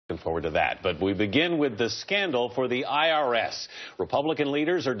Looking forward to that. But we begin with the scandal for the IRS. Republican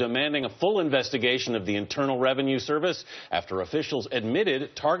leaders are demanding a full investigation of the Internal Revenue Service after officials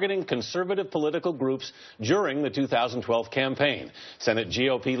admitted targeting conservative political groups during the 2012 campaign. Senate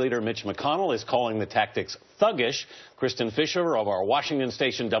GOP leader Mitch McConnell is calling the tactics thuggish. Kristen Fisher of our Washington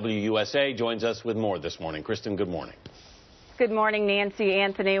station WUSA joins us with more this morning. Kristen, good morning. Good morning, Nancy,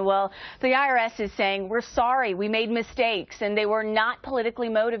 Anthony. Well, the IRS is saying, we're sorry, we made mistakes, and they were not politically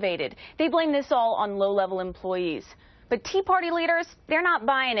motivated. They blame this all on low-level employees. But Tea Party leaders, they're not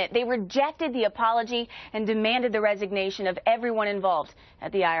buying it. They rejected the apology and demanded the resignation of everyone involved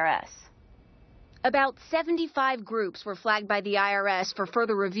at the IRS. About 75 groups were flagged by the IRS for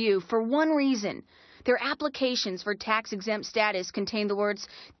further review for one reason. Their applications for tax-exempt status contain the words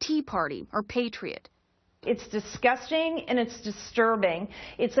Tea Party or Patriot. It's disgusting and it's disturbing.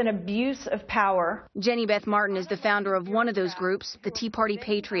 It's an abuse of power. Jenny Beth Martin is the founder of one of those groups, the Tea Party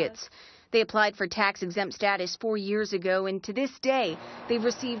Patriots. They applied for tax-exempt status 4 years ago, and to this day, they've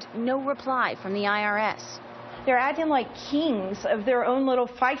received no reply from the IRS. They're acting like kings of their own little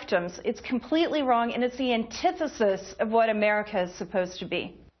fiefdoms. It's completely wrong, and it's the antithesis of what America is supposed to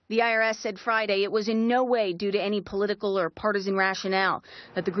be. The IRS said Friday it was in no way due to any political or partisan rationale,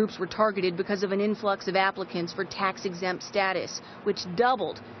 that the groups were targeted because of an influx of applicants for tax-exempt status, which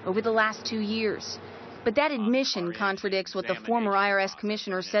doubled over the last 2 years. But that admission contradicts what the former IRS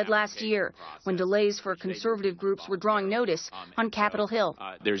commissioner said last year, when delays for conservative groups were drawing notice on Capitol Hill.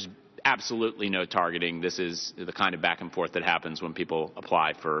 There's absolutely no targeting. This is the kind of back and forth that happens when people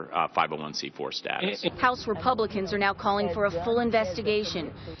apply for 501c4 status. House Republicans are now calling for a full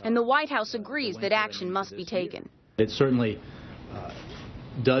investigation, and the White House agrees that action must be taken. It certainly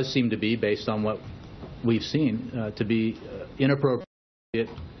does seem to be, based on what we've seen, to be inappropriate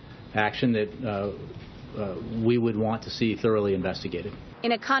action that we would want to see thoroughly investigated.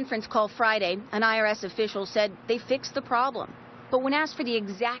 In a conference call Friday, an IRS official said they fixed the problem. But when asked for the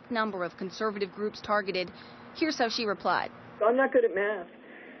exact number of conservative groups targeted, here's how she replied. I'm not good at math.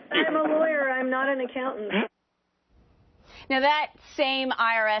 I'm a lawyer. I'm not an accountant. Now, that same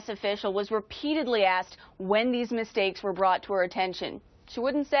IRS official was repeatedly asked when these mistakes were brought to her attention. She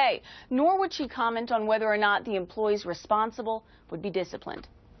wouldn't say, nor would she comment on whether or not the employees responsible would be disciplined.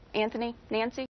 Anthony, Nancy?